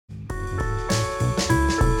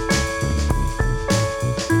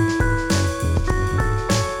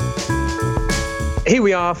Here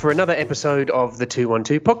we are for another episode of the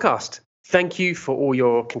 212 podcast. Thank you for all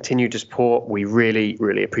your continued support. We really,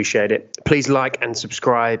 really appreciate it. Please like and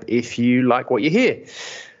subscribe if you like what you hear.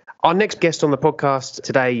 Our next guest on the podcast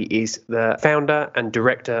today is the founder and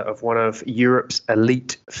director of one of Europe's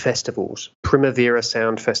elite festivals, Primavera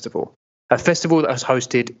Sound Festival, a festival that has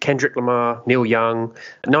hosted Kendrick Lamar, Neil Young,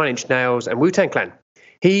 Nine Inch Nails and Wu-Tang Clan.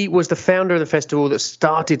 He was the founder of the festival that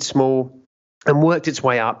started small and worked its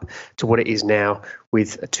way up to what it is now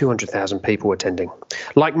with 200,000 people attending.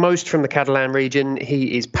 Like most from the Catalan region,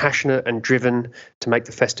 he is passionate and driven to make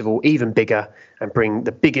the festival even bigger and bring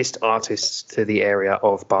the biggest artists to the area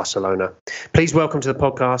of Barcelona. Please welcome to the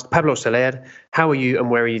podcast, Pablo Soler. How are you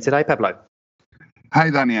and where are you today, Pablo?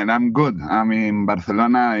 Hi, Daniel. I'm good. I'm in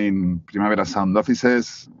Barcelona in Primavera Sound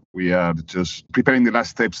offices. We are just preparing the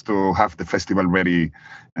last steps to have the festival ready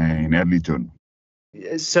in early June.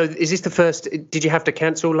 So is this the first, did you have to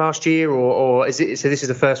cancel last year or is it, so this is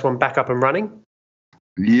the first one back up and running?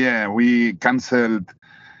 Yeah, we canceled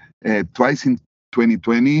twice in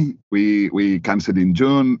 2020. We canceled in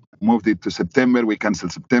June, moved it to September. We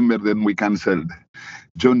canceled September, then we canceled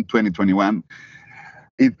June 2021.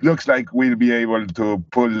 It looks like we'll be able to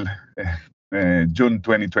pull June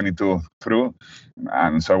 2022 through.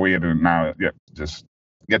 And so we're now just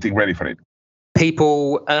getting ready for it.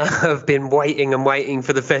 People have been waiting and waiting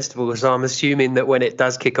for the festival, so I'm assuming that when it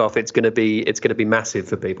does kick off, it's going to be massive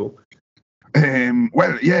for people. We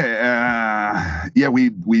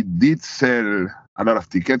did sell a lot of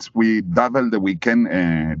tickets. We doubled the weekend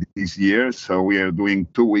this year, so we are doing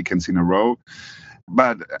 2 weekends in a row.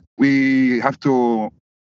 But we have to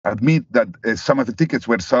admit that some of the tickets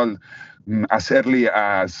were sold as early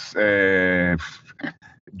as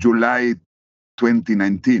July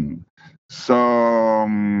 2019. So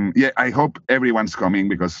I hope everyone's coming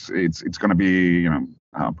because it's going to be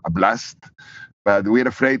a blast. But we're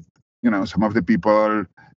afraid some of the people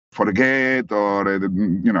forget or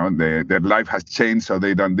their life has changed, so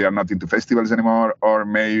they are not into festivals anymore, or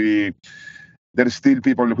maybe there's still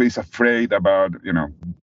people who is afraid about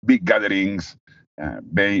big gatherings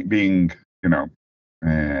being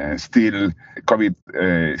still COVID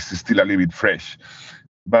is still a little bit fresh.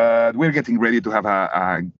 But we're getting ready to have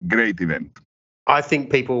a great event. I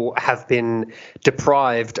think people have been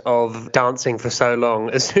deprived of dancing for so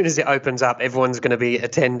long. As soon as it opens up, everyone's going to be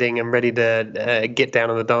attending and ready to get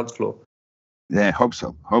down on the dance floor. Yeah, hope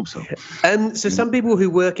so. So some people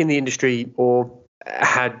who work in the industry or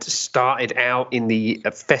had started out in the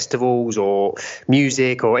festivals or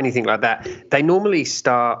music or anything like that, they normally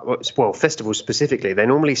start, festivals specifically, they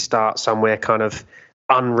normally start somewhere kind of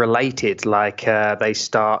unrelated, like they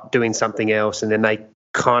start doing something else and then they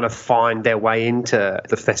kind of find their way into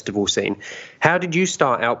the festival scene. How did you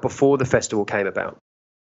start out before the festival came about?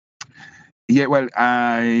 Yeah, well,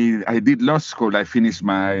 I did law school. I finished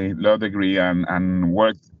my law degree and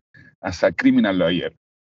worked as a criminal lawyer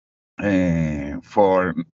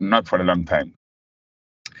for not for a long time.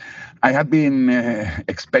 I had been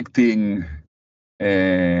expecting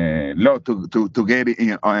law to get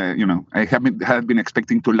it. I had been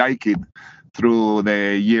expecting to like it through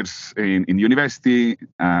the years in university,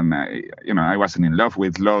 and I wasn't in love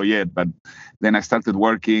with law yet. But then I started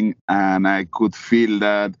working, and I could feel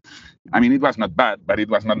that. I mean, it was not bad, but it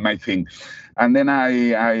was not my thing. And then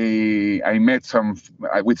I met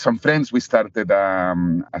with some friends. We started a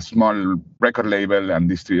small record label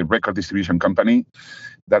and record distribution company.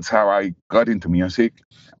 That's how I got into music.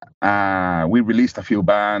 We released a few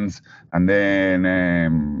bands, and then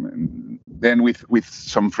with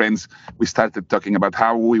some friends, we started talking about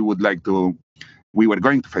how we would like to. We were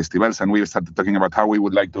going to festivals, and we started talking about how we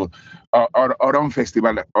would like to our own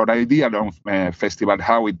festival, our ideal own festival,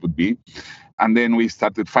 how it would be. And then we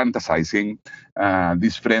started fantasizing.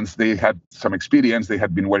 These friends, they had some experience. They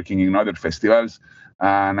had been working in other festivals,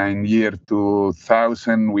 and in year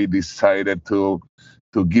 2000, we decided to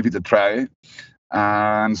give it a try.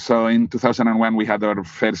 And so in 2001, we had our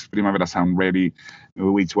first Primavera Sound ready,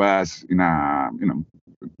 which was in a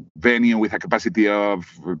venue with a capacity of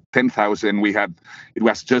 10,000. It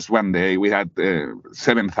was just one day. We had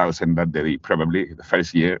 7,000 that day, probably the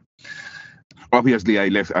first year. Obviously,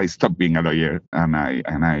 I stopped being a lawyer, and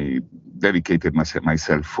I dedicated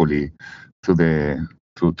myself fully to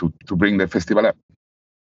bring the festival up.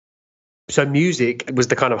 So music was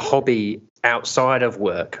the kind of hobby outside of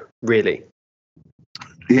work, really.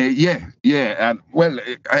 Yeah. Well,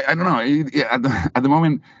 I don't know. At the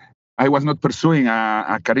moment, I was not pursuing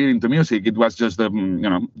a career into music. It was just that's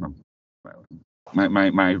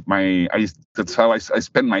how I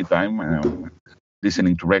spend my time,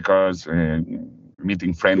 listening to records,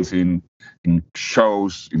 meeting friends in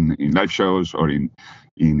shows, in live shows, or in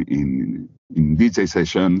DJ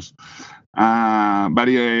sessions. But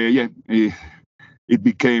it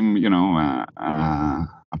became, a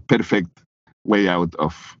perfect way out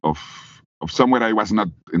of somewhere I was not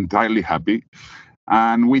entirely happy.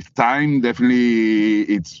 And with time, definitely,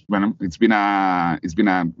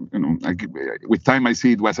 with time, I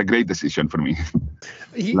see it was a great decision for me.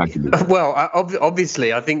 Well,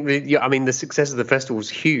 obviously, I think the success of the festival is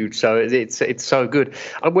huge, so it's so good.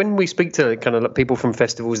 When we speak to kind of people from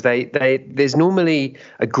festivals, there's normally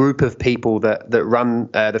a group of people that run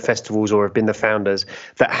the festivals or have been the founders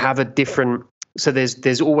that have a different. So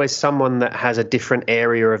there's always someone that has a different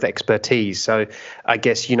area of expertise. So I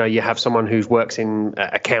guess, you have someone who works in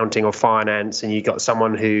accounting or finance, and you got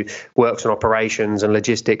someone who works on operations and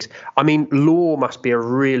logistics. I mean, law must be a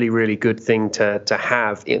really, really good thing to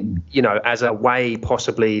have, as a way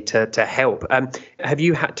possibly to help. Have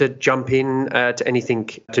you had to jump in to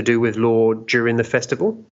anything to do with law during the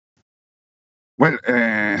festival? Well,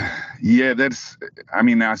 as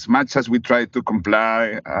much as we try to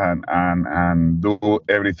comply and do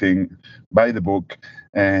everything by the book,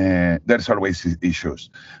 there's always issues.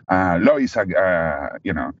 Law is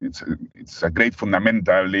it's a great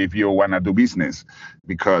fundamental if you want to do business,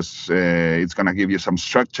 because it's going to give you some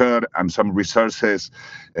structure and some resources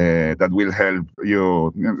that will help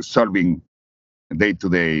you solving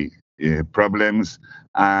day-to-day problems,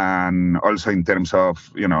 and also in terms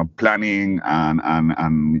of planning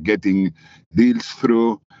and getting deals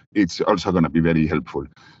through, it's also going to be very helpful.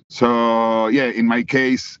 So in my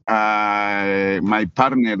case, my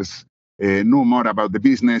partners knew more about the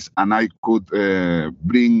business, and I could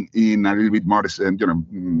bring in a little bit more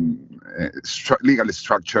legal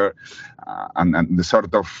structure and the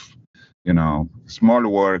sort of small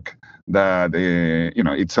work that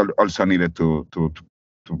it's also needed to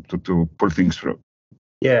pull things through.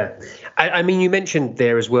 Yeah. I mean, you mentioned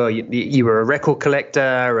there as well, you were a record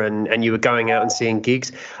collector and you were going out and seeing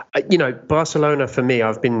gigs. Barcelona, for me,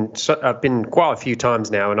 I've been quite a few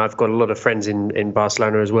times now, and I've got a lot of friends in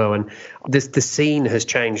Barcelona as well. And the scene has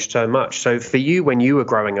changed so much. So for you, when you were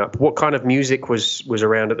growing up, what kind of music was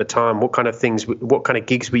around at the time? What kind of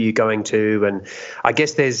gigs were you going to? And I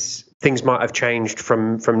guess things might have changed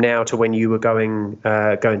from now to when you were going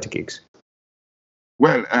to gigs.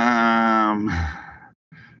 Well,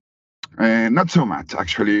 not so much,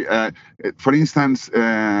 actually. For instance, we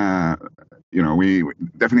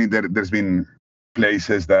definitely there's been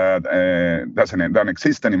places that don't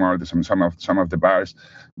exist anymore. Some of the bars,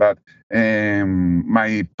 but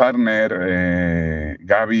my partner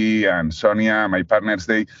Gabi and Sonia, my partners,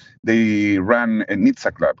 they run a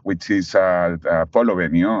Nizza Club, which is a polo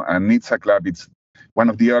venue. And Nizza Club, it's one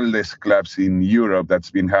of the oldest clubs in Europe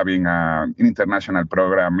that's been having an international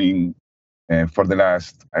programming for the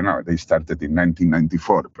last, they started in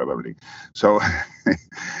 1994, probably. So in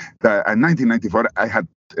 1994, I had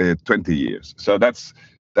 20 years. So that's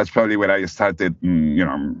probably where I started,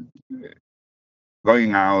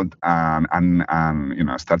 going out and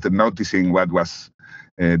started noticing what was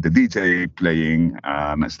the DJ playing,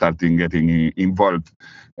 and starting getting involved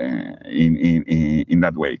in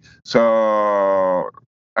that way. So,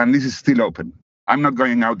 and this is still open. I'm not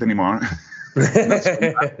going out anymore.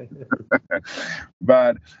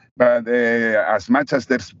 but as much as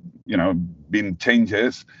there's been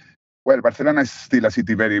changes, well, Barcelona is still a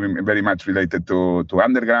city very, very much related to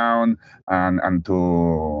underground and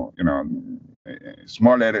to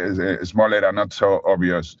smaller and not so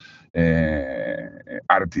obvious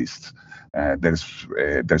artists. There's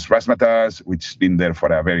Razzmatazz, which has been there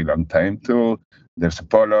for a very long time too. There's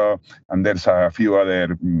Apollo, and there's a few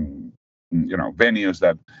other venues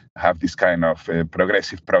that have this kind of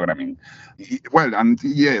progressive programming. Well, and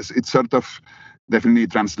yes, it's sort of definitely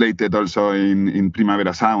translated also in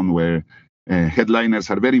Primavera sound, where headliners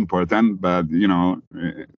are very important, but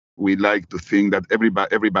we like to think that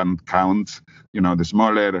every band counts. The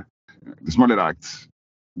smaller acts,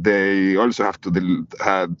 they also have to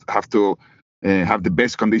have the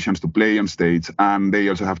best conditions to play on stage, and they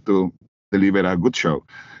also have to deliver a good show.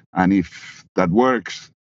 And if that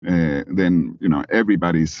works, then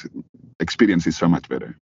everybody's experience is so much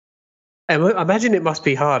better. I imagine it must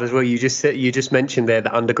be hard as well. You just mentioned there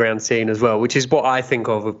the underground scene as well, which is what I think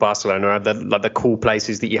of with Barcelona, the cool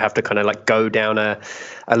places that you have to kind of like go down a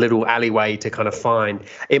little alleyway to kind of find.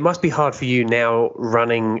 It must be hard for you now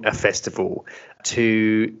running a festival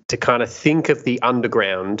to kind of think of the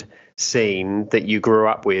underground scene that you grew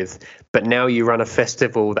up with, but now you run a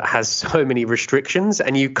festival that has so many restrictions,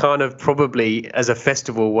 and you kind of probably, as a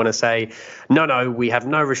festival, want to say, no, we have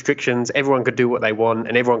no restrictions. Everyone can do what they want,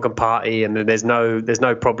 and everyone can party, and there's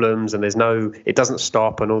no problems, and it doesn't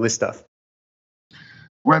stop, and all this stuff.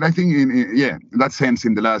 Well, I think in that sense,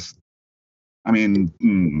 in the last, 20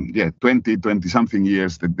 something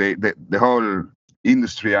years, that the whole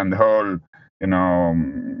industry and the whole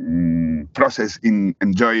process in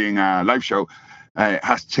enjoying a live show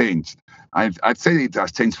has changed. I'd say it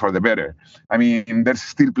has changed for the better. I mean, there's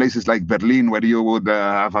still places like Berlin where you would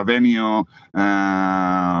have a venue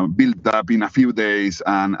built up in a few days,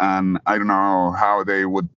 and I don't know how they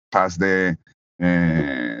would pass the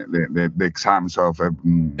exams of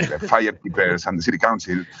the fire keepers and the city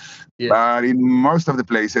council. Yeah. But in most of the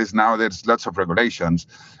places now, there's lots of regulations,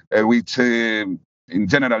 which in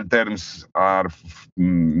general terms are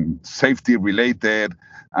safety related,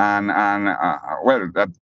 and that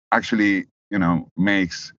actually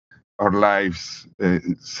makes our lives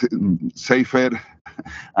safer,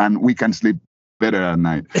 and we can sleep better at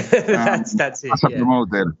night. That's it. As a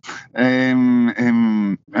promoter,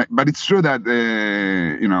 but it's true that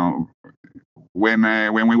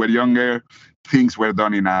when we were younger, things were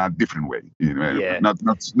done in a different way.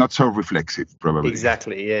 Not so reflexive, probably.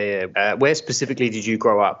 Exactly. Yeah. Where specifically did you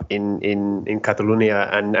grow up in Catalonia,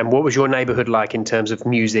 and what was your neighborhood like in terms of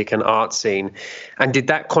music and art scene? And did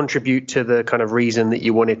that contribute to the kind of reason that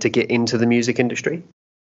you wanted to get into the music industry?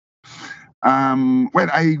 Well,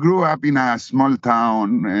 I grew up in a small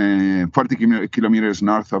town, 40 kilometers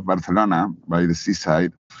north of Barcelona, by the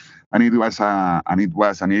seaside, and it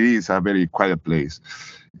is a very quiet place.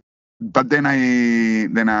 But then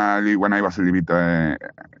when I was a little bit,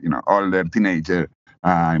 older, teenager,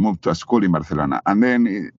 I moved to a school in Barcelona, and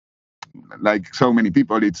then, like so many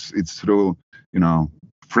people, it's through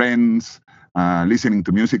friends, listening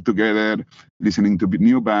to music together, listening to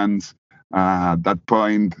new bands. At that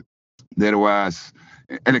point, there was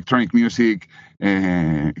electronic music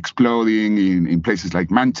exploding in places like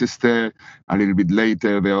Manchester. A little bit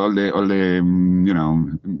later, all the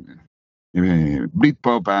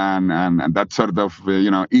Britpop and that sort of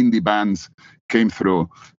indie bands came through,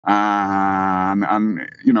 and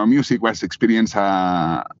music was experienced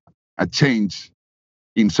a change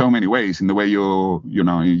in so many ways, in the way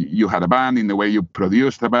you had a band, in the way you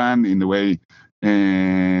produced a band, in the way.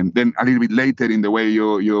 And then a little bit later, in the way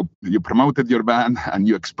you promoted your band and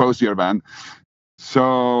you exposed your band.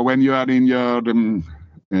 So when you are in your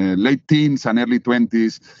late teens and early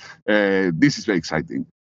 20s, this is very exciting.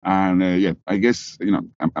 And I guess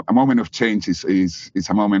a moment of change is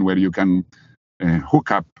a moment where you can hook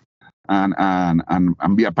up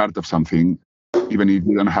and be a part of something, even if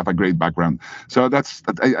you don't have a great background. So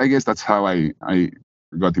I guess that's how I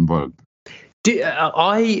got involved.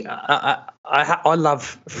 I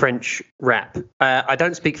love French rap. I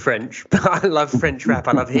don't speak French, but I love French rap.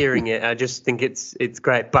 I love hearing it. I just think it's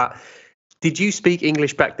great. But did you speak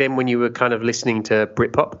English back then when you were kind of listening to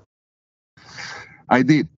Britpop? I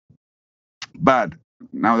did. But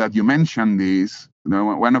now that you mention this,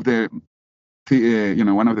 one of the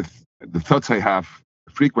thoughts I have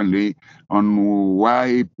frequently on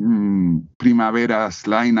why Primavera's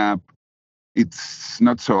lineup it's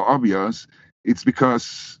not so obvious. It's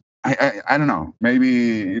because I don't know,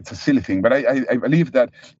 maybe it's a silly thing, but I believe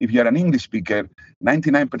that if you're an English speaker,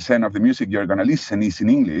 99% of the music you're going to listen is in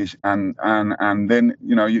English, and then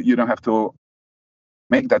you don't have to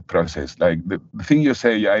make that process. Like the thing you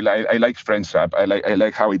say, I like French rap, I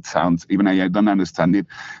like how it sounds, even I don't understand it.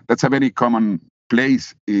 That's a very common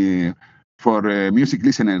place for music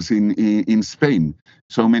listeners in Spain.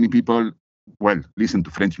 So many people listen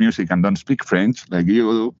to French music and don't speak French like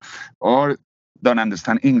you do, or don't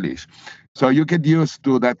understand English. So you get used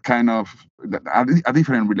to that kind of a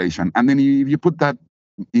different relation. And then if you put that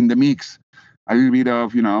in the mix, a little bit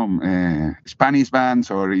of Spanish bands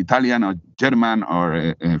or Italian or German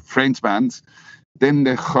or French bands, then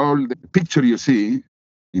the whole picture you see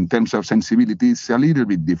in terms of sensibility is a little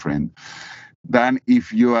bit different than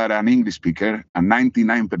if you are an English speaker and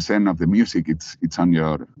 99% of the music it's on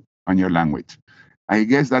your language. I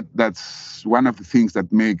guess that's one of the things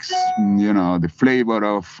that makes the flavor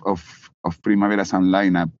of Primavera Sound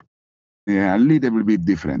lineup a little bit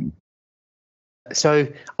different. So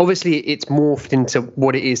obviously it's morphed into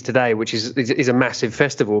what it is today, which is a massive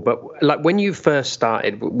festival. But like when you first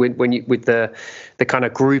started, when you with the kind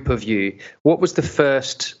of group of you, what was the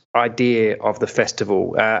first idea of the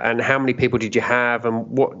festival, and how many people did you have, and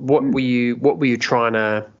what were you trying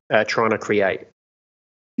to create?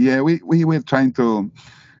 Yeah, we were trying to.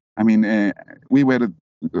 I mean, we were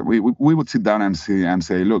we would sit down and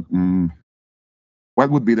say, look, what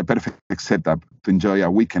would be the perfect setup to enjoy a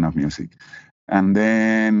weekend of music? And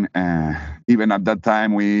then even at that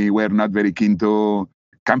time, we were not very keen to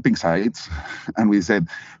camping sites, and we said,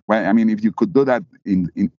 well, I mean, if you could do that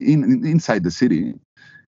inside the city,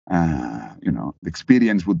 the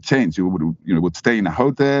experience would change. You would stay in a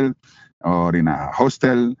hotel or in a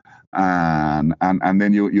hostel, and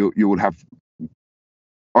then you would have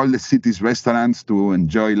all the city's restaurants to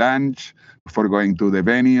enjoy lunch before going to the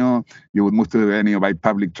venue. You would move to the venue by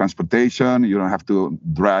public transportation. You don't have to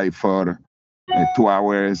drive for 2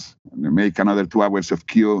 hours, make another 2 hours of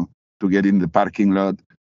queue to get in the parking lot.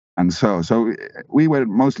 And so we were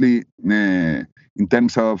mostly in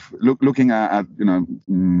terms of looking at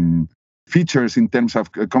features in terms of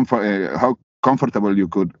comfort, how comfortable you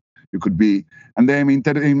could be. And then in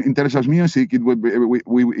terms of music, it would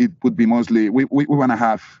be mostly we want to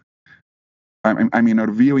have. I mean,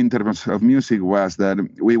 our view in terms of music was that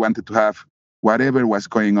we wanted to have whatever was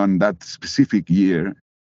going on that specific year.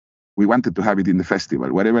 We wanted to have it in the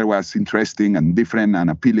festival. Whatever was interesting and different and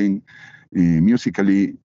appealing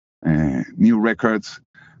musically, new records,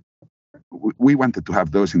 we wanted to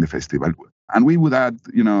have those in the festival. And we would add,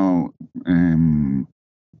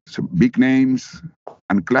 some big names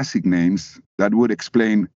and classic names that would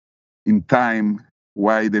explain in time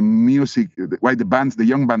why the bands, the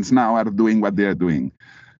young bands now are doing what they are doing.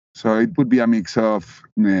 So it would be a mix of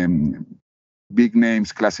big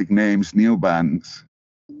names, classic names, new bands,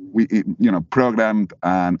 programmed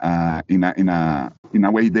and in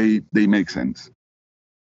a way they make sense.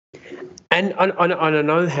 And I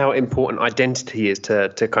know how important identity is to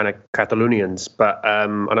kind of Catalonians, but I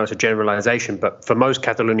know it's a generalization, but for most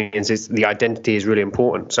Catalonians, the identity is really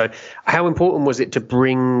important. So how important was it to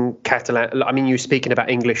bring Catalan? I mean, you're speaking about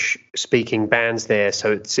English-speaking bands there,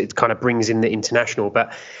 so it kind of brings in the international,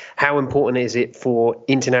 but how important is it for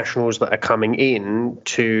internationals that are coming in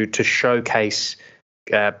to showcase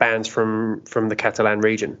bands from the Catalan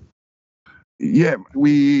region? Yeah,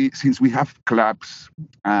 since we have clubs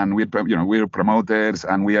and we're promoters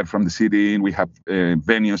and we are from the city and we have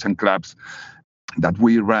venues and clubs that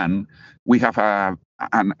we run, we have a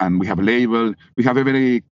label. We have a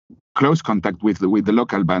very close contact with the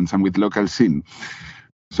local bands and with local scene.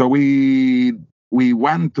 So we've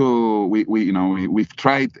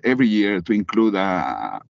tried every year to include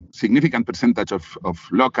a significant percentage of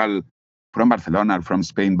local from Barcelona, from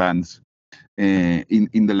Spain bands in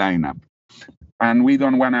the lineup. And we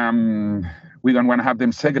don't want to have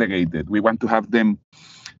them segregated. We want to have them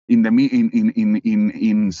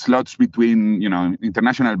in slots between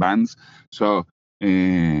international bands. So,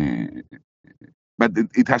 but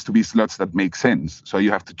it has to be slots that make sense. So you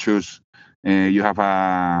have to choose. You have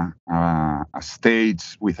a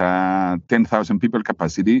stage with a 10,000 people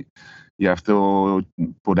capacity. You have to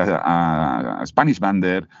put a Spanish band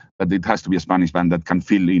there, but it has to be a Spanish band that can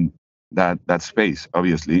fill in that space,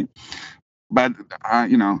 obviously. But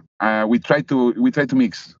we try to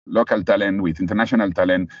mix local talent with international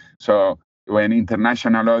talent. So when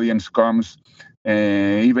international audience comes,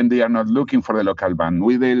 even they are not looking for the local band,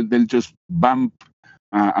 they'll just bump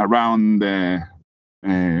around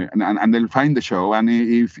and they'll find the show. And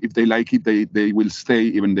if they like it, they will stay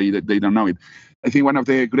even they don't know it. I think one of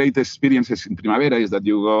the great experiences in Primavera is that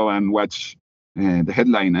you go and watch the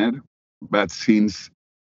headliner. But since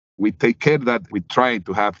we take care that we try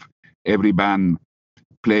to have every band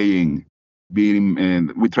playing,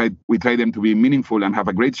 we try them to be meaningful and have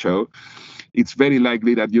a great show, it's very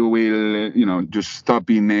likely that you will, just stop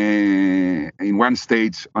in one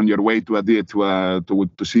stage on your way to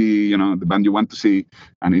see, the band you want to see,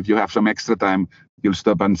 and if you have some extra time, you'll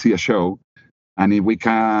stop and see a show. And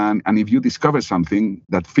if you discover something,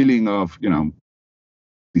 that feeling of,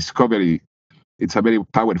 discovery, it's a very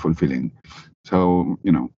powerful feeling. So,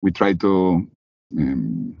 we try to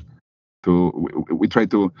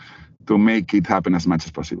make it happen as much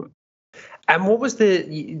as possible. And what was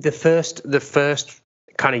the first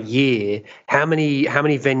kind of year? How many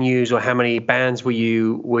venues or how many bands were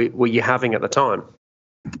you having at the time?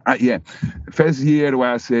 Yeah, first year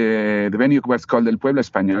was the venue was called El Pueblo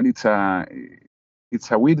Español. It's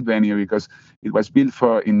a weird venue because it was built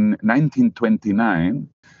in 1929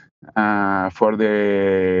 for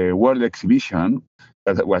the World Exhibition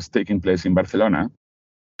that was taking place in Barcelona,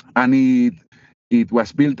 and it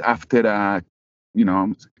was built after a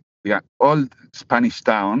old Spanish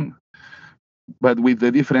town, but with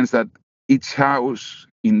the difference that each house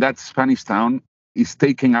in that Spanish town is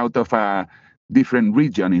taken out of a different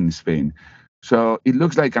region in Spain. So it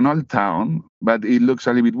looks like an old town, but it looks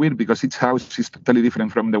a little bit weird because each house is totally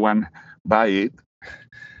different from the one by it.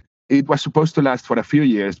 it was supposed to last for a few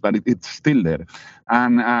years, but it's still there,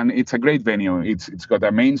 and it's a great venue. It's got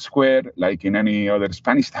a main square like in any other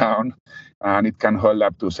Spanish town, and it can hold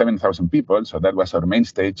up to 7,000 people. So that was our main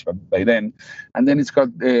stage by then, and then it's got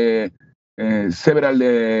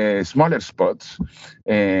several smaller spots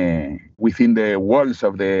within the walls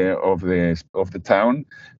of the town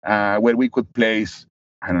where we could place,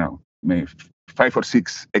 I don't know, maybe 5 or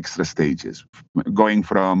 6 extra stages, going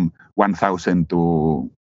from 1,000 to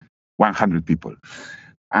 100 people.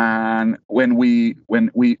 And when we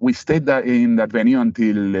stayed in that venue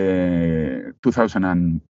until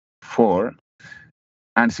 2004,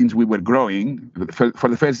 and since we were growing, for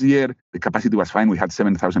the first year, the capacity was fine. We had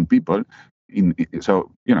 7,000 people.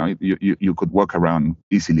 So, you could walk around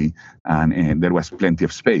easily, and there was plenty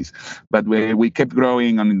of space. But we kept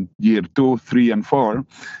growing on year 2, 3, and 4.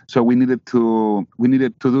 So we needed to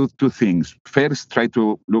do 2 things. First, try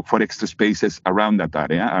to look for extra spaces around that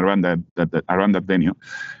area, around that venue.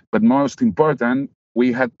 But most important,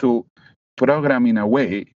 we had to program in a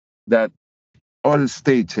way that all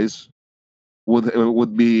stages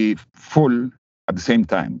would be full at the same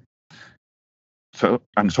time. So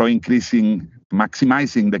maximizing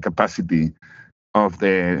the capacity of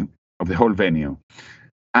the whole venue,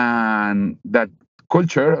 and that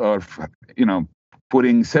culture of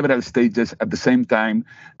putting several stages at the same time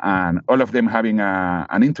and all of them having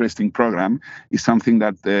an interesting program is something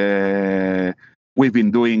that we've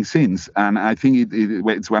been doing since. And I think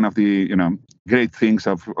it's one of the great things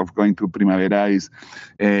of going to Primavera is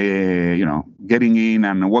getting in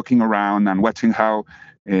and walking around and watching how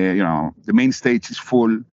the main stage is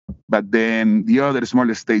full, but then the other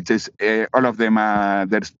smaller stages, all of them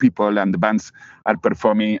there's people and the bands are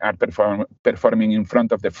performing in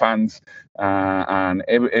front of the fans, and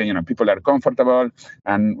people are comfortable,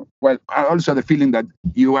 and also the feeling that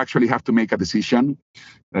you actually have to make a decision,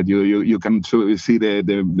 that you can see the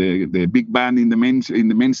big band in the main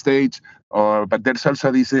stage, but there's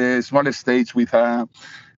also this smaller stage with a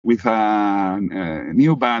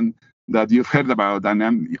new band that you've heard about,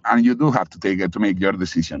 and you do have to make your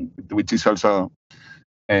decision, which is also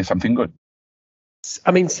something good.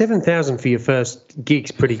 I mean, 7,000 for your first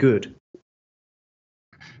gig's pretty good.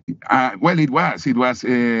 Well, it was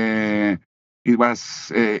that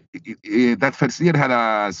first year had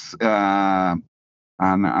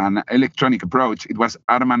an electronic approach. It was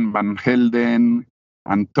Armand van Helden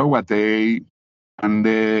and Towate, and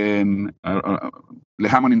then Le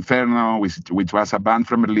Jamon Inferno, which was a band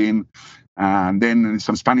from Berlin, and then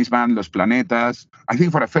some Spanish band, Los Planetas. I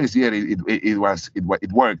think for the first year it worked.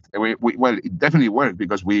 It definitely worked,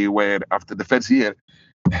 because we were, after the first year,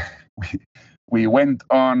 we went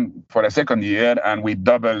on for a second year and we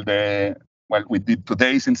doubled we did 2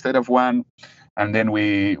 days instead of 1, and then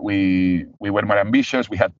we were more ambitious.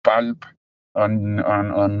 We had Pulp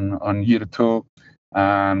on year 2,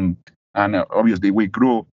 and obviously we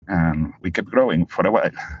grew, and we kept growing for a while.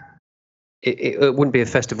 It wouldn't be a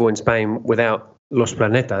festival in Spain without Los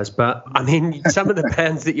Planetas, but I mean, some of the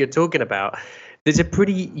bands that you're talking about, there's a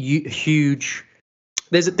pretty huge,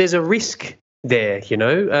 there's a risk there,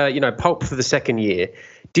 Pulp for the second year.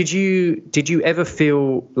 Did you ever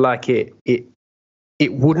feel like it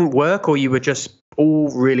wouldn't work, or you were just all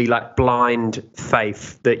really like blind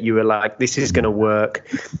faith that you were like, this is going to work,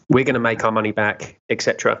 we're going to make our money back,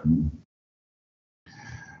 etc.?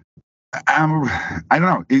 I don't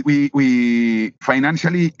know. We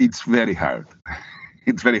financially, it's very hard.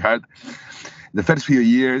 It's very hard. The first few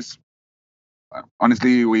years,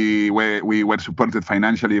 honestly, we were supported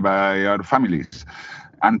financially by our families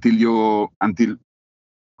until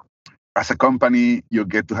as a company you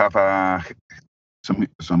get to have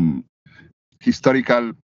some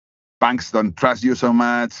historical banks don't trust you so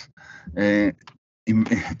much.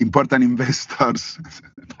 Important investors.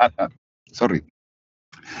 Sorry.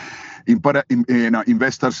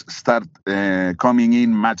 Investors start coming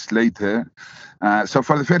in much later. So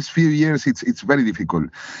for the first few years, it's very difficult.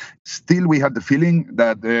 Still, we had the feeling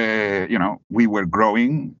that we were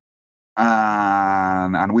growing,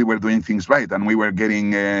 and we were doing things right, and we were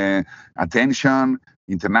getting attention,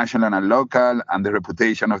 international and local, and the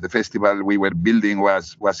reputation of the festival we were building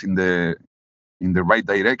was in the right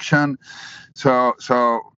direction. So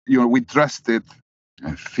we trusted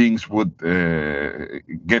things would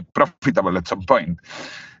get profitable at some point.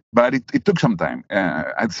 But it took some time.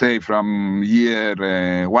 I'd say from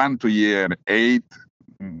year 1 to year 8,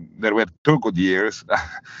 there were 2 good years,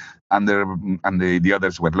 and the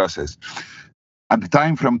others were losses. At the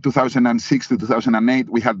time, from 2006 to 2008,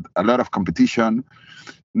 we had a lot of competition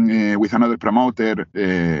with another promoter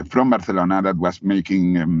from Barcelona that was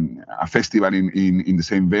making a festival in the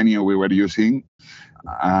same venue we were using.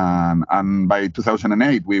 And by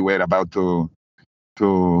 2008, we were about to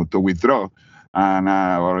withdraw and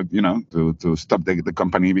or to stop the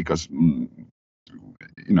company because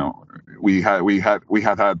we had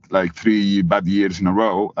like 3 bad years in a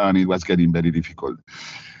row, and it was getting very difficult.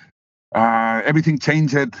 Everything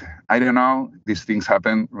changed. I don't know. These things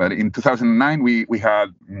happen. But in 2009, we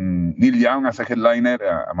had Neil Young as a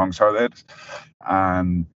headliner, amongst others,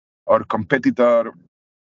 and our competitor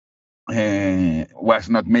was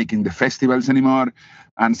not making the festivals anymore,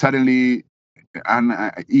 and suddenly,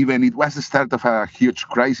 even it was the start of a huge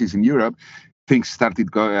crisis in Europe. Things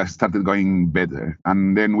started going better,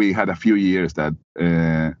 and then we had a few years that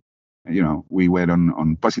we were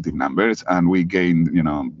on positive numbers, and we gained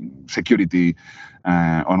security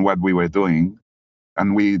on what we were doing,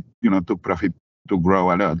 and we took profit to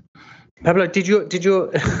grow a lot. Pablo, did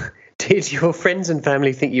your friends and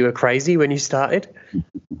family think you were crazy when you started?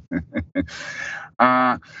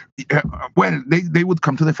 Well, they would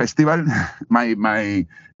come to the festival.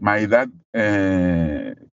 My dad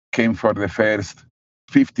came for the first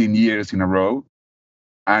 15 years in a row.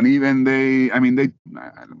 And even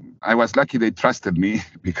I was lucky they trusted me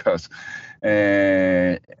because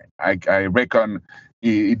I reckon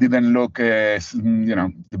it didn't look,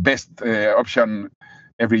 the best option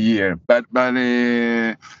every year. But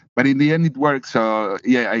in the end it worked. So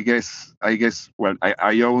yeah, I guess. Well,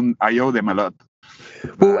 I owe them a lot.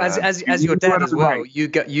 Well, as your dad as well, you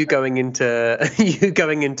going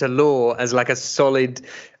into law as like a solid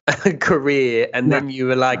career, and then you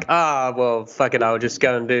were like, well, fuck it, I'll just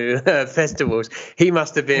go and do festivals. He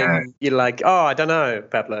must have been, you're like, I don't know,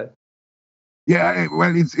 Pablo. Yeah,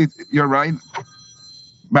 well, it's you're right,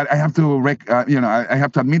 but I have to I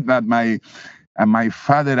have to admit that my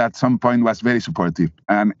father at some point was very supportive,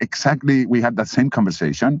 and exactly we had that same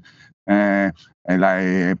conversation.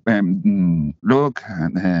 Look,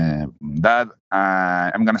 Dad,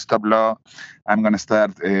 I'm gonna stop law. I'm gonna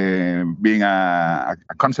start being a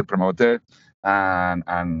concert promoter and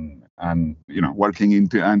working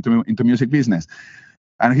into music business.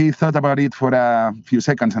 And he thought about it for a few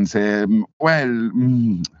seconds and said, "Well,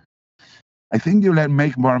 I think you'll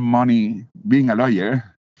make more money being a lawyer.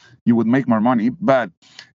 You would make more money, but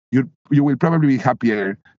you will probably be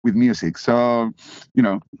happier with music. So,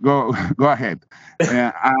 go ahead."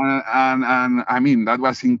 And I mean, that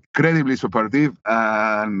was incredibly supportive,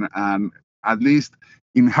 and at least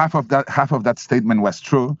in half of that statement was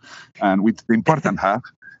true, and with the important half.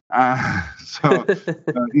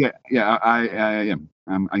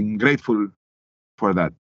 I'm grateful for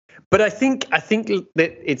that. But I think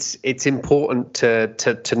that it's important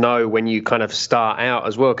to know when you kind of start out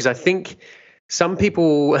as well, because I think some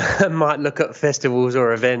people might look at festivals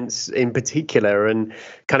or events in particular and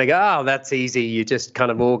kind of go, that's easy. You just kind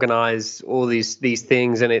of organize all these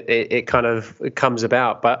things and it kind of comes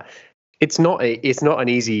about. But it's not an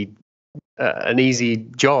easy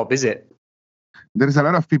job, is it? There's a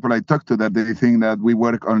lot of people I talk to that they think that we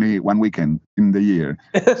work only one weekend in the year.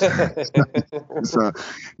 So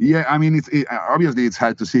yeah, I mean, obviously it's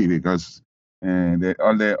hard to see because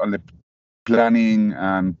all the planning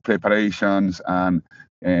and preparations and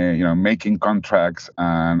making contracts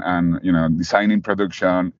and designing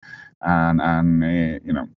production and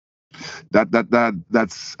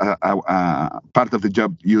that's a part of the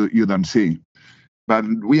job you don't see. But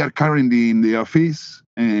we are currently in the office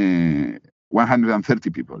 130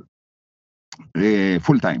 people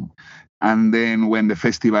full time, and then when the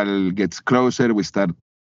festival gets closer, we start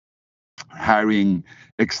hiring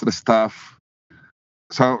extra staff.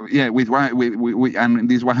 So yeah, we and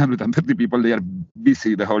these 130 people, they are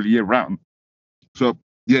busy the whole year round. So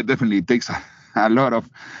yeah, definitely it takes a lot of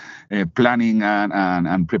planning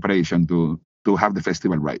and preparation to have the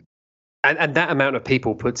festival right. And that amount of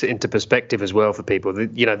people puts it into perspective as well for people.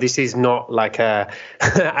 This is not like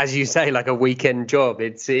as you say, like a weekend job.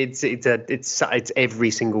 It's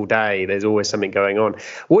every single day. There's always something going on.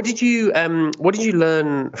 What did you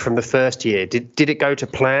learn from the first year? Did it go to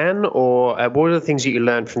plan, or what are the things that you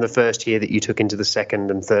learned from the first year that you took into the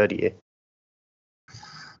second and third year?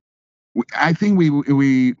 I think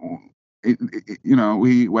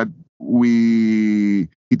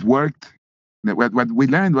it worked. What we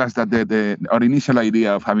learned was that our initial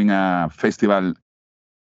idea of having a festival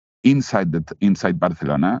inside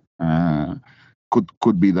Barcelona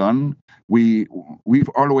could be done. We've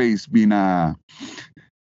always been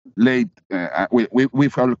late.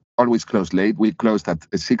 We've always closed late. We closed at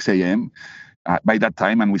 6 a.m. by that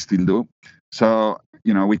time, and we still do. So,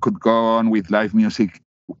 we could go on with live music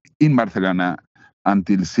in Barcelona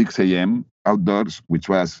until 6 a.m. outdoors, which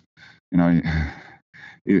was,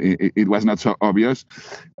 it was not so obvious.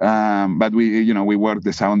 But we worked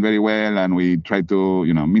the sound very well, and we tried to,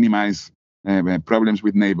 minimize problems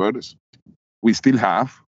with neighbors. We still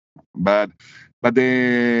have, but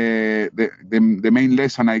the main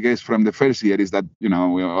lesson, I guess, from the first year is that,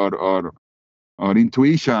 our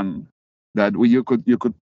intuition that you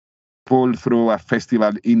could pull through a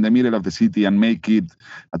festival in the middle of the city and make it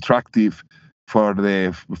attractive for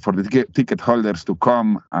the ticket holders to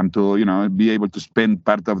come and to be able to spend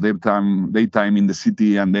part of their daytime in the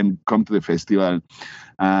city and then come to the festival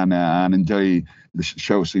and enjoy the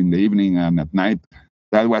shows in the evening and at night.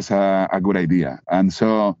 That was a good idea. And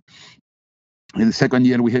so in the second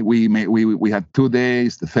year we had 2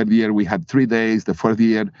 days. The third year we had 3 days. The fourth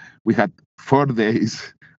year we had 4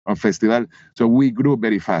 days of festival. So we grew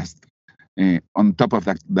very fast on top of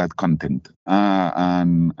that content,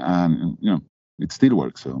 and it still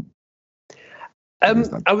works. So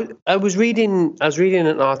I was reading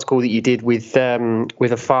an article that you did with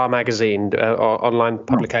a Far magazine online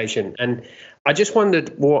publication, and I just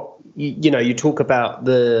wondered what you talk about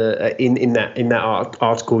in that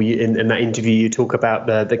article in that interview you talk about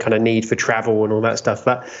the kind of need for travel and all that stuff,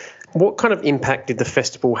 but what kind of impact did the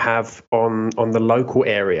festival have on the local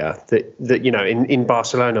area that in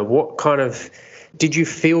Barcelona? What kind of did you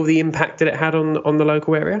feel the impact that it had on the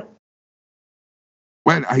local area?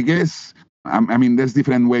 Well, I guess there's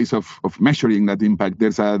different ways of measuring that impact.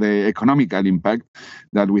 There's the economical impact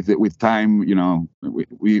that with time, we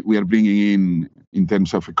are bringing in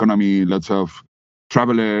terms of economy, lots of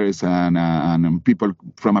travelers and people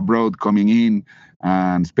from abroad coming in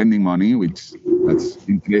and spending money, that's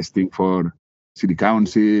interesting for city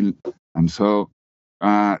council. And so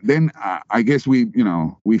then I guess there's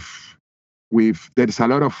a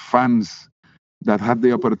lot of fans that had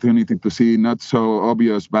the opportunity to see not so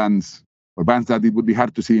obvious bands or bands that it would be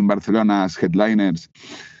hard to see in Barcelona as headliners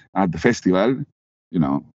at the festival.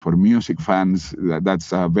 For music fans,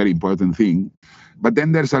 that's a very important thing. But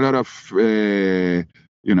then there's a lot of,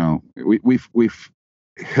 we've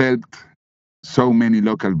helped so many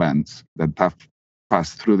local bands that have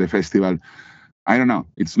passed through the festival. I don't know.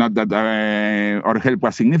 It's not that our help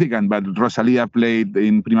was significant, but Rosalia played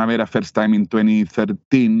in Primavera first time in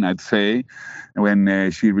 2013, I'd say,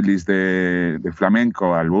 when she released the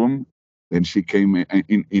flamenco album. Then she came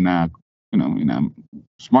in a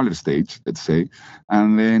smaller stage, let's say,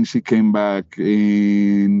 and then she came back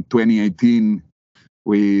in 2018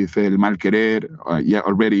 with El Mal Querer,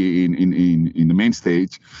 already in the main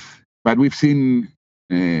stage. But we've seen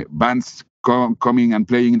bands coming and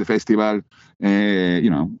playing in the festival,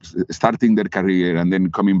 starting their career and then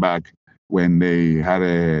coming back when they had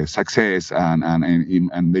a success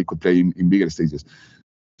and they could play in bigger stages.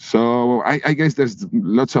 So I guess there's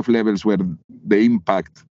lots of levels where the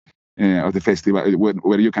impact of the festival,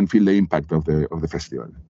 where you can feel the impact of the festival.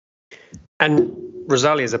 And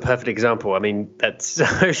Rosalia is a perfect example. I mean, that's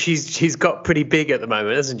she's got pretty big at the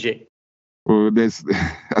moment, hasn't she? Well, there's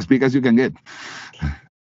as big as you can get.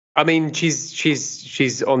 I mean,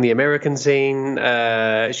 she's on the American scene.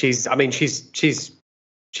 She's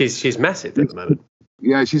massive at the moment.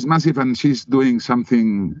 Yeah, she's massive, and she's doing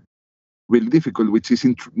something really difficult, which is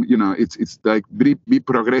it's like be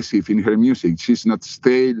progressive in her music. She's not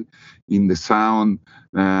stale in the sound,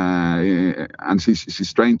 and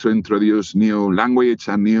she's trying to introduce new language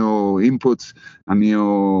and new inputs and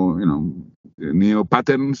new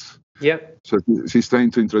patterns. Yeah. So she's trying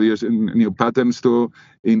to introduce new patterns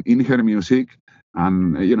in her music,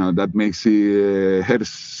 and that makes her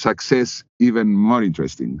success even more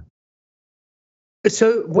interesting.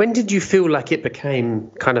 So when did you feel like it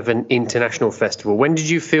became kind of an international festival? When did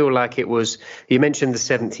you feel like it was, you mentioned the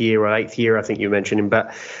 7th year or 8th year, I think you mentioned,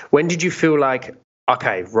 but when did you feel like,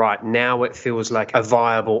 okay, right, now it feels like a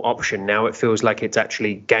viable option. Now it feels like it's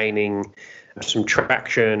actually gaining some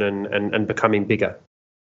traction and becoming bigger?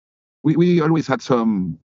 We always had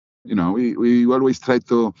some, we always tried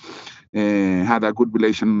to have a good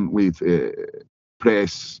relation with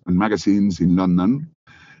press and magazines in London.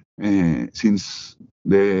 Since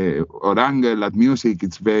our angle at music,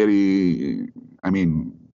 it's very,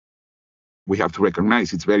 we have to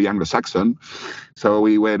recognize it's very Anglo-Saxon. So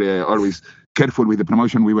we were always careful with the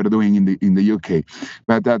promotion we were doing in the UK.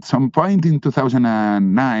 But at some point in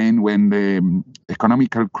 2009, when the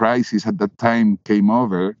economical crisis at that time came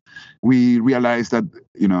over, we realized that,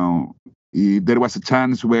 there was a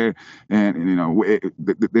chance where,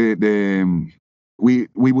 we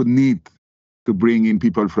would need to bring in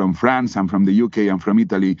people from France and from the UK and from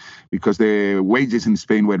Italy, because the wages in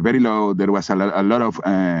Spain were very low. There was a lot of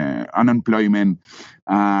unemployment,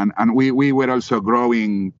 and we were also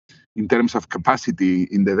growing in terms of capacity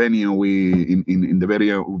in the venue. In the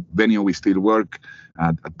venue we still work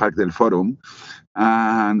at Parc del Forum,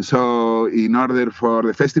 and so in order for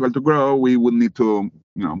the festival to grow, we would need to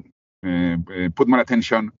put more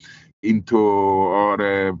attention into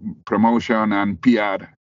our promotion and PR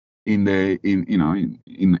in the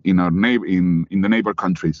neighbor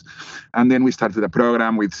countries. And then we started a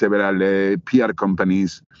program with several PR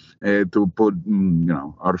companies to put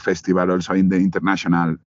our festival also in the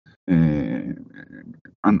international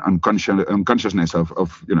unconsciousness of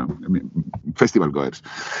festival goers,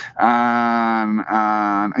 and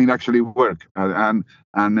it actually worked. And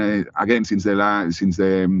again, since the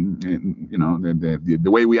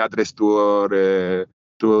way we address to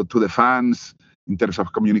the fans in terms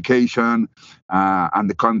of communication and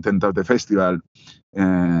the content of the festival,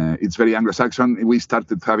 it's very Anglo-Saxon. We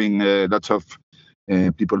started having lots of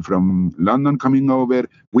people from London coming over.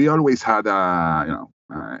 We always had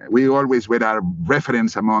we always were a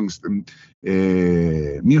reference amongst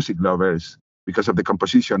music lovers because of the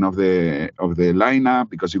composition of the lineup,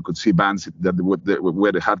 because you could see bands that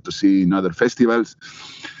were hard to see in other festivals.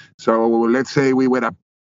 So let's say we were a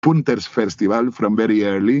punters festival from very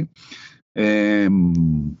early.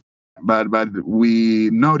 But we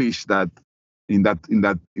noticed that in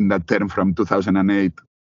that term from 2008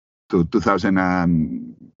 to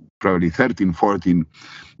 2013, 14,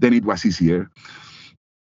 then it was easier.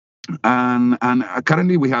 And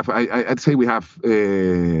currently we have, I'd say we have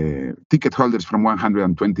ticket holders from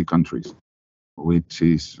 120 countries, which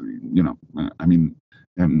is,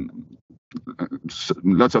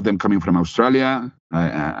 lots of them coming from Australia.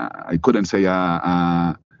 I couldn't say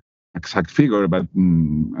a exact figure, but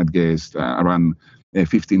I'd guess around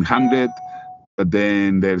 1,500. But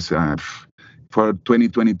then there's for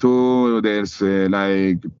 2022, there's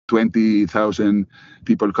like 20,000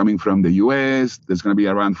 people coming from the US. There's going to be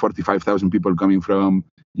around 45,000 people coming from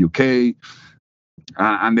UK,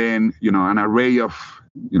 and then an array of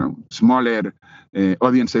smaller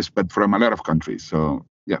audiences, but from a lot of countries. So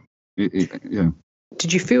yeah.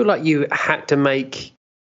 Did you feel like you had to make?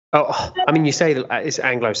 Oh, I mean, you say that it's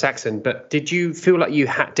Anglo-Saxon, but did you feel like you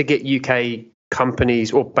had to get UK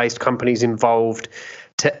companies or based companies involved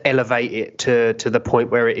to elevate it to the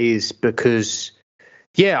point where it is? Because,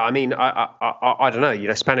 yeah, I mean, I don't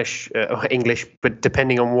know, Spanish, English, but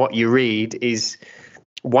depending on what you read, is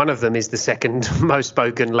one of them is the second most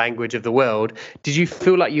spoken language of the world. Did you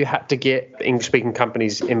feel like you had to get English-speaking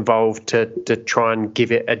companies involved to try and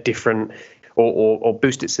give it a different or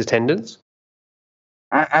boost its attendance?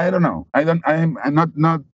 I don't know. I'm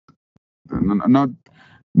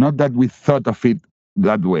not that we thought of it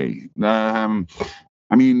that way. I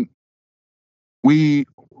mean, we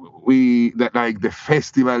like the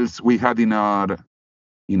festivals we had in our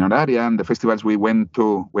area, and the festivals we went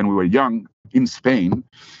to when we were young in Spain,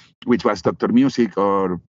 which was Doctor Music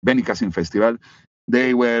or Benicassim Festival.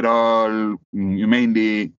 They were all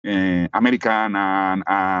mainly American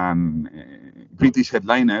and British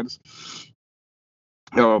headliners,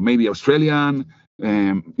 or maybe Australian. So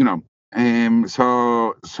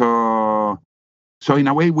in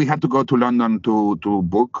a way, we had to go to London to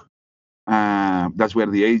book. That's where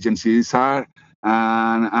the agencies are,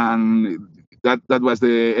 and that was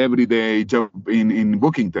the everyday job in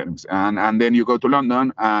booking terms. And then you go to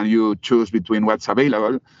London and you choose between what's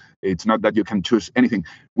available. It's not that you can choose anything.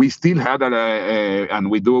 We still had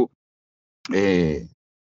and we do the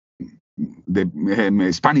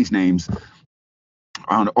Spanish names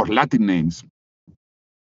or Latin names,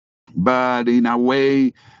 but in a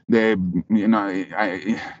way, I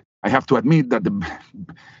have to admit that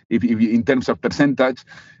if in terms of percentage,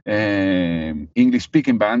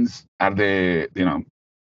 English-speaking bands are the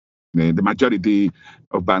majority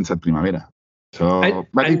of bands at Primavera. So,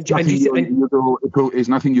 it's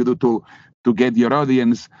nothing you do to get your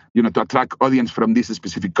audience, to attract audience from these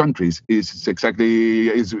specific countries. It's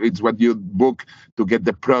what you book to get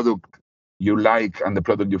the product you like and the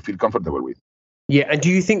product you feel comfortable with. Yeah, and do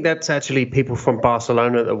you think that's actually people from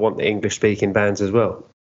Barcelona that want the English-speaking bands as well?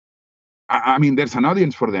 I mean, there's an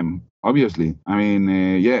audience for them, obviously. I mean,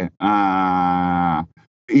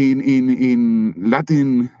 in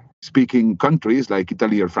Latin-speaking countries like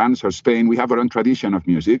Italy or France or Spain, we have our own tradition of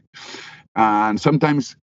music, and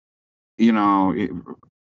sometimes,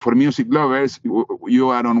 for music lovers, you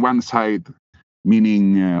are on one side,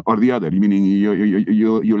 meaning or the other, meaning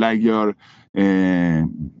you like your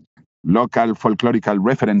local folklorical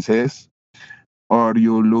references, or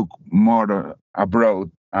you look more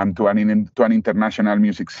abroad and to an international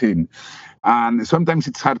music scene. And sometimes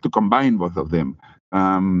it's hard to combine both of them.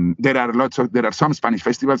 There are some Spanish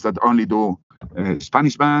festivals that only do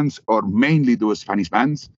Spanish bands or mainly do Spanish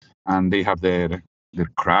bands, and they have their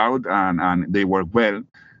crowd and they work well.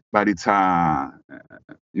 But it's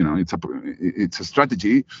it's a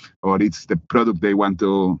strategy, or it's the product they want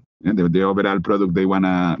to, the overall product they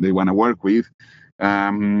wanna work with.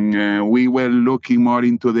 We were looking more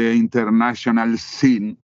into the international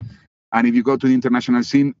scene, and if you go to the international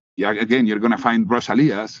scene, again, you're gonna find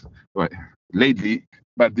Rosalias lately,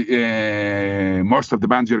 but most of the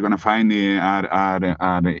bands you're gonna find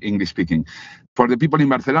are English speaking. For the people in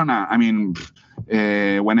Barcelona, I mean,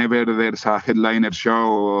 whenever there's a headliner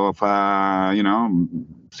show of a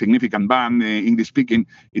significant band English speaking,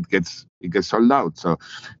 it gets sold out. So,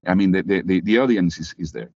 I mean, the audience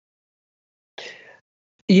is there.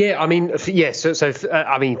 Yeah, I mean, yeah. So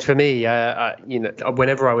I mean, for me,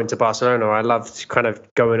 whenever I went to Barcelona, I loved kind of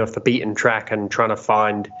going off the beaten track and trying to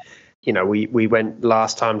find. We went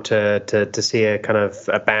last time to see a kind of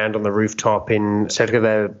a band on the rooftop in cerca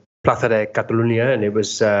de Plaza de Catalunya, and it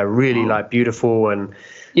was really like beautiful, and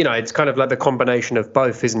it's kind of like the combination of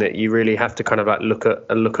both, isn't it? You really have to kind of like look at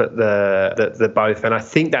the both, and I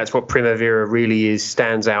think that's what Primavera really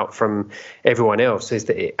stands out from everyone else, is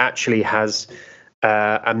that it actually has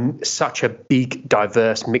such a big,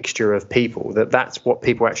 diverse mixture of people that's what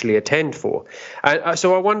people actually attend for.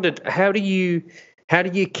 So I wondered, how do you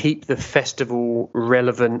keep the festival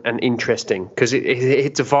relevant and interesting? Because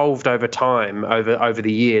it's evolved over time, over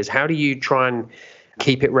the years. How do you try and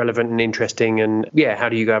keep it relevant and interesting? And how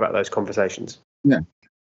do you go about those conversations? I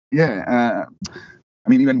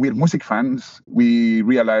mean, even we're music fans, we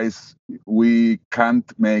realize we can't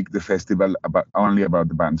make the festival only about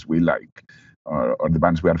the bands we like or the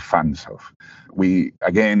bands we are fans of. We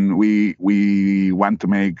want to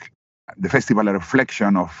make the festival a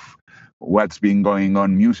reflection of what's been going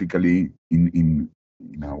on musically in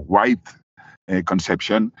wide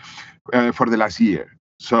conception for the last year.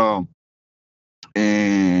 So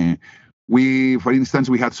for instance,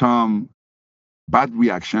 we had some bad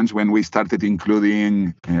reactions when we started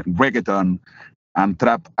including reggaeton and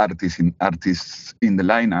trap artists in the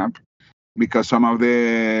lineup, because some of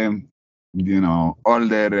the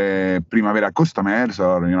older Primavera customers,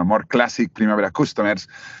 or more classic Primavera customers,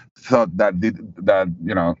 thought that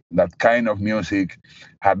that kind of music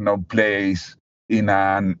had no place in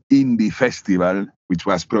an indie festival, which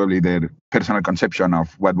was probably their personal conception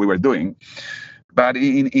of what we were doing. But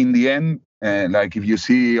in the end, like if you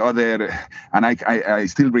see other, and I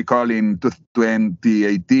still recall in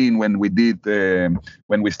 2018 when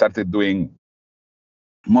we started doing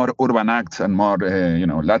more urban acts and more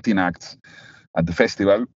Latin acts at the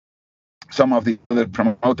festival. Some of the other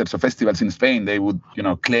promoters of festivals in Spain, they would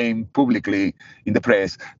claim publicly in the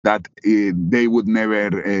press that they would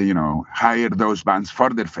never hire those bands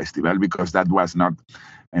for their festival, because that was not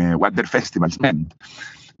what their festivals meant.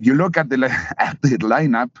 You look at the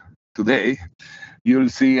lineup today, you'll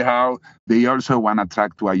see how they also want to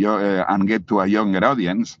attract and get to a younger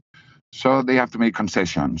audience. So they have to make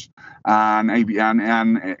concessions, and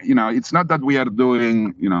it's not that we are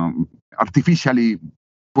doing artificially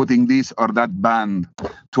putting this or that band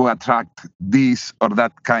to attract this or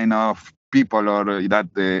that kind of people, or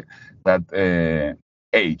that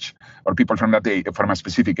age, or people from that age, from a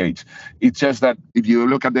specific age. It's just that if you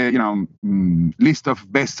look at the list of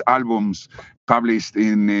best albums published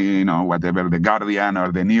in whatever, the Guardian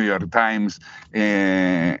or the New York Times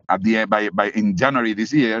in January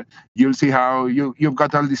this year, you'll see how you've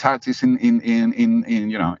got all these artists in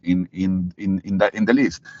the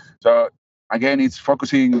list. So again, it's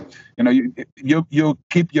focusing. You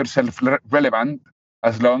keep yourself relevant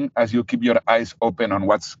as long as you keep your eyes open on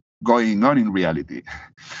what's going on in reality.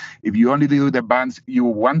 If you only do the bands you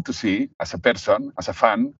want to see as a person, as a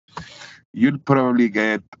fan, you'll probably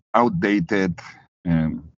get outdated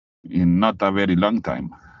in not a very long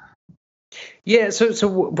time. Yeah, so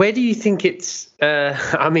where do you think it's?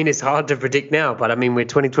 I mean, it's hard to predict now, but I mean, we're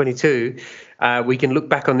 2022. We can look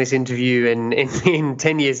back on this interview in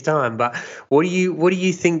 10 years' time. But what do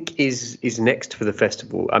you think is next for the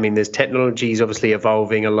festival? I mean, there's technologies obviously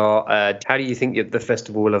evolving a lot. How do you think the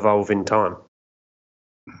festival will evolve in time?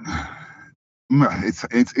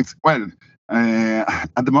 It's well.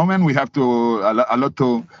 At the moment, we have a lot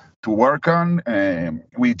to work on.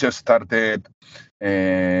 We just started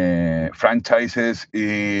franchises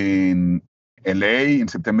in LA in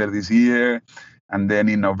September this year, and then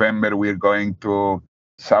in November we're going to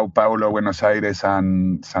Sao Paulo, Buenos Aires,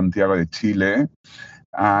 and Santiago de Chile.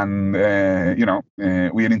 And we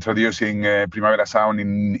are introducing Primavera Sound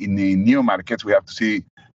in the new markets. We have to see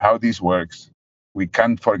how this works. We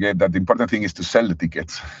can't forget that the important thing is to sell the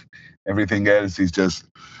tickets. Everything else is just,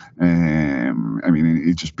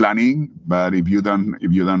 it's just planning. But if you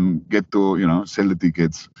don't get to, sell the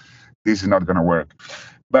tickets, this is not going to work.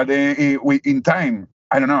 But in time,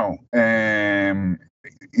 I don't know. In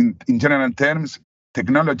general terms,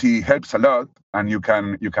 technology helps a lot, and you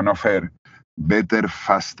can offer better,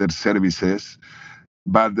 faster services.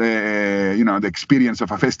 But the experience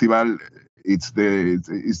of a festival, it's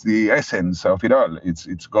the essence of it all.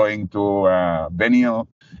 It's going to a venue,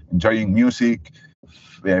 enjoying music,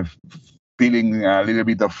 feeling a little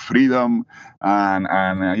bit of freedom, and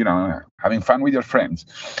having fun with your friends.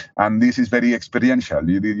 And this is very experiential.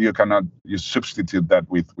 You cannot substitute that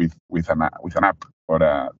with an app or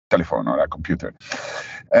a telephone or a computer.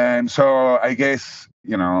 And so I guess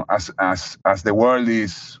as the world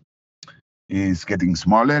is getting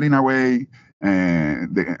smaller in a way,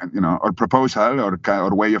 our proposal or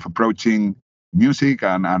way of approaching music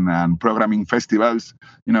and programming festivals,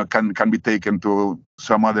 can be taken to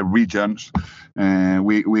some other regions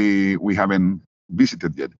we haven't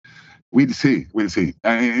visited yet. We'll see.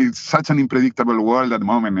 It's such an unpredictable world at the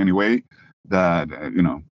moment, anyway, that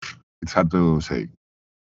it's hard to say.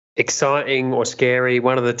 Exciting or scary,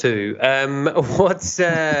 one of the two. What's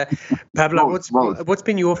Pablo? What's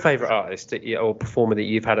been your favorite artist or performer that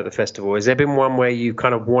you've had at the festival? Has there been one where you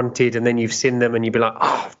kind of wanted, and then you've seen them, and you've been like,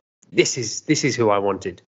 "Oh, this is who I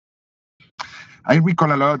wanted"? I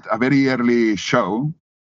recall a lot a very early show,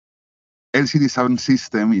 LCD Sound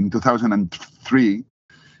System in 2003.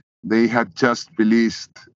 They had just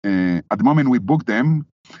released. At the moment we booked them,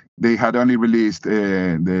 they had only released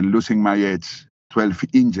the Losing My Edge 12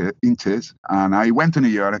 inches, and I went to New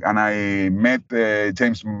York and I met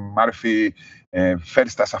James Murphy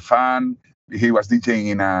first as a fan. He was DJing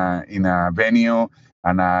in a venue,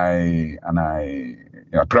 and I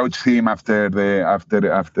approached him after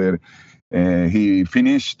he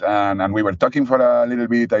finished, and we were talking for a little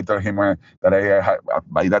bit. I told him that I had,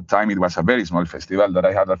 by that time it was a very small festival, that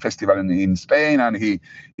I had a festival in Spain, and he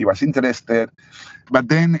was interested. But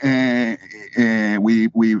then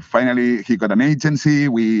we finally, he got an agency.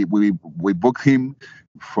 We booked him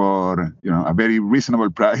for a very reasonable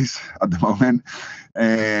price at the moment,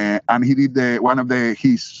 and he did one of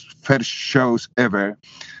his first shows ever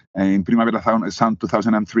in Primavera Sound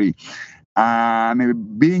 2003.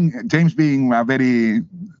 And James being a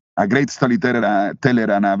great storyteller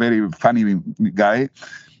and a very funny guy,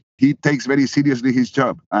 he takes very seriously his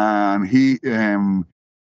job. And he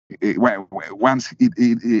once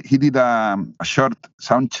he did a short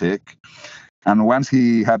sound check, and once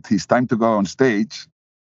he had his time to go on stage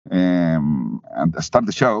and start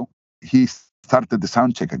the show, he started the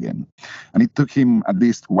sound check again. And it took him at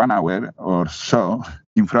least 1 hour or so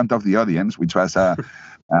in front of the audience, which was a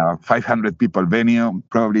 500 people venue,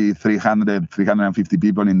 probably 350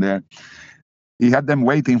 people in there. He had them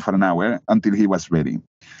waiting for an hour until he was ready.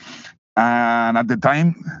 And at the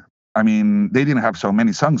time, they didn't have so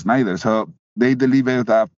many songs neither. So they delivered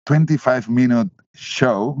a 25-minute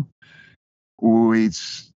show,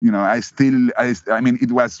 which,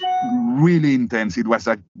 it was really intense. It was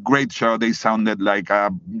a great show. They sounded like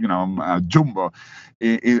a jumbo.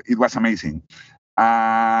 It was amazing.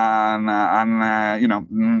 And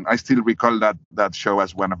I still recall that show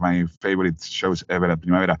as one of my favorite shows ever at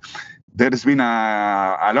Primavera. There's been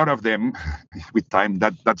a lot of them with time.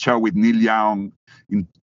 That show with Neil Young in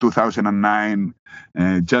 2009,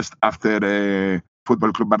 just after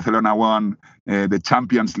Football Club Barcelona won the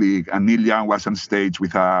Champions League, and Neil Young was on stage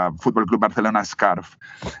with a Football Club Barcelona scarf,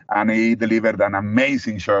 and he delivered an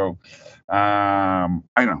amazing show. I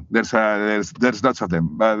know there's lots of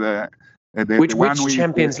them, but which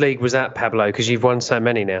Champions League was that, Pablo? Because you've won so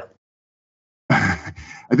many now.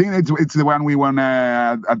 I think it's the one we won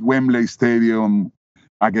at Wembley Stadium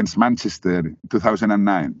against Manchester in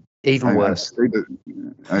 2009. Even worse.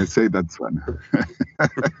 I say that's one.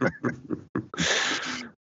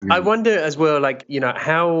 I wonder as well,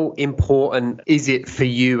 how important is it for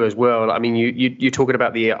you as well? You're talking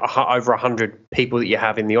about the over 100 people that you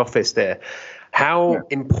have in the office there. How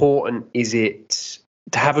important is it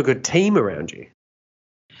to have a good team around you?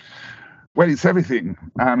 Well, it's everything.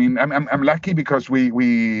 I'm lucky because we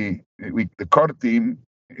the core team,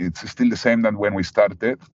 it's still the same than when we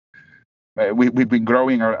started. We've been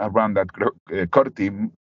growing around that core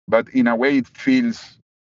team, but in a way it feels,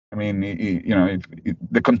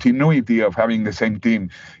 the continuity of having the same team,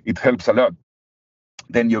 it helps a lot.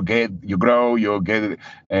 then you grow, you get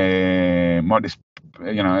more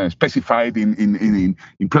specified in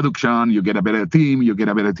production. You get a better team, you get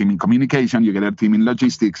a better team in communication, you get a team in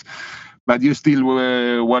logistics, but you still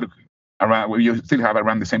work around. You still have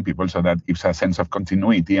around the same people, so that gives a sense of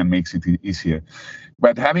continuity and makes it easier.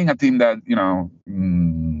 But having a team that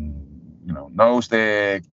knows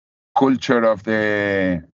the culture of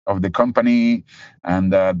the company,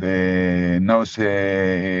 and that knows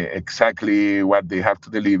exactly what they have to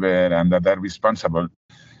deliver, and that they're responsible.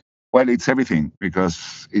 Well, it's everything,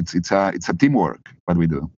 because it's a teamwork what we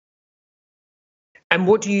do. And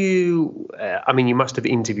what do you? You must have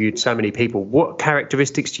interviewed so many people. What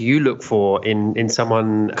characteristics do you look for in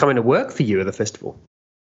someone coming to work for you at the festival?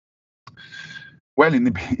 Well,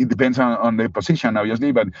 it depends on the position,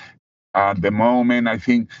 obviously, but at the moment, I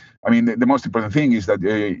think, the most important thing is that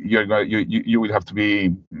you will have to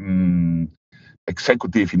be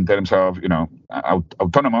executive in terms of,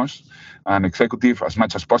 autonomous, and executive as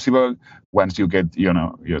much as possible. Once you get,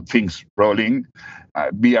 your things rolling,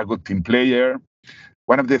 be a good team player.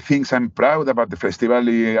 One of the things I'm proud about the festival,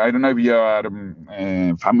 I don't know if you are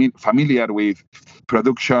familiar with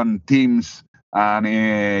production teams and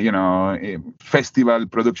festival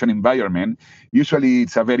production environment. Usually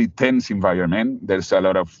it's a very tense environment. There's a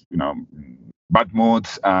lot of bad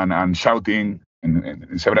moods and shouting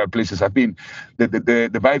in several places I've been. The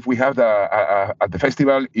vibe we have at the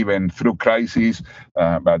festival, even through crisis,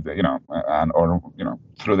 but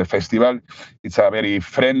through the festival, it's a very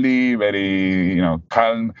friendly, very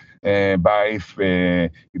calm vibe.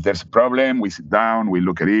 If there's a problem, we sit down, we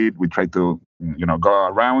look at it, we try to go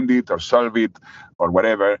around it or solve it or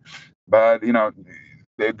whatever. But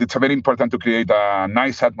it's very important to create a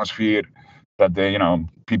nice atmosphere that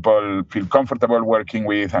people feel comfortable working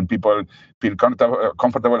with, and people feel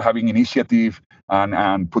comfortable having initiative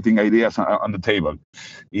and putting ideas on the table.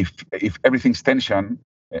 If everything's tension,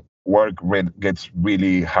 work gets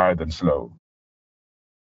really hard and slow.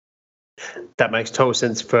 That makes total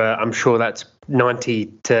sense. I'm sure that's 90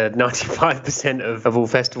 to 95% of all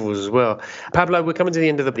festivals as well. Pablo, we're coming to the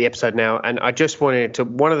end of the episode now, and I just wanted to,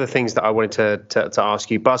 one of the things that I wanted to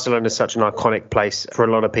ask you, Barcelona is such an iconic place for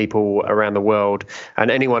a lot of people around the world,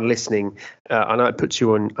 and anyone listening, I know it puts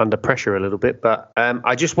you under pressure a little bit, but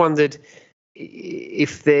I just wondered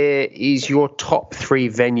if there is your top 3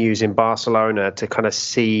 venues in Barcelona to kind of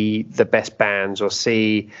see the best bands or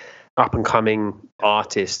see up and coming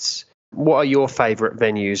artists. What are your favorite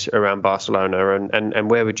venues around Barcelona,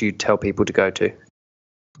 and where would you tell people to go to?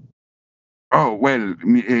 Oh, well,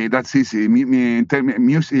 that's easy. Music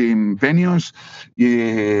venues,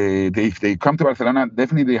 if they come to Barcelona,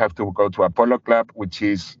 definitely have to go to Apollo Club, which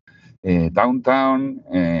is downtown.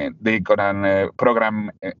 They got a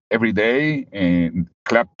program every day,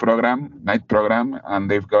 club program, night program,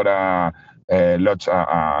 and they've got a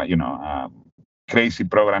crazy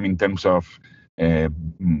program in terms of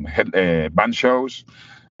band shows.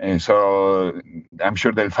 So I'm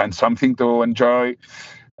sure they'll find something to enjoy.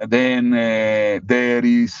 Then there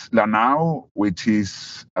is La Nau, which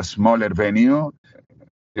is a smaller venue,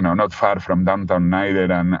 not far from downtown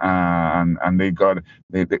neither, and they got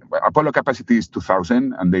the Apollo capacity is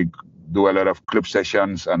 2,000, and they do a lot of club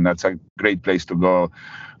sessions, and that's a great place to go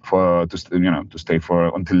to stay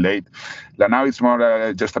for until late. La Nau is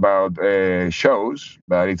more just about shows,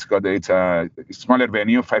 but it's a smaller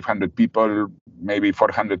venue, 500 people, maybe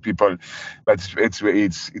 400 people, but it's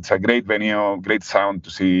a great venue, great sound to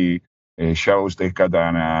see shows. They got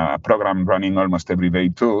a program running almost every day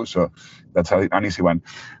too, so that's an easy one.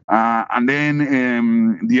 And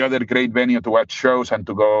then the other great venue to watch shows and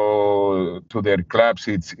to go to their clubs,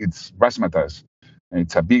 it's Razzmatazz.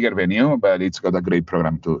 It's a bigger venue, but it's got a great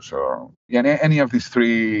program too. So yeah, any of these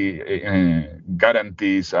 3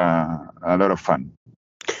 guarantees a lot of fun.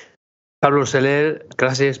 Pablo Soler,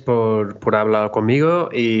 gracias por hablar conmigo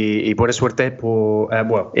y buena suerte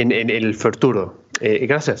en el futuro.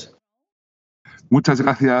 Gracias. Muchas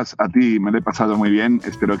gracias a ti, me lo he pasado muy bien.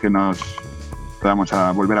 Espero que nos podamos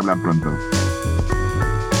volver a hablar pronto.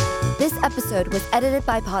 This episode was edited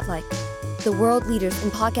by Podlike, the world leaders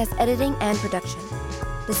in podcast editing and production.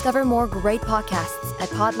 Discover more great podcasts at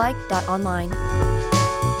podlike.online.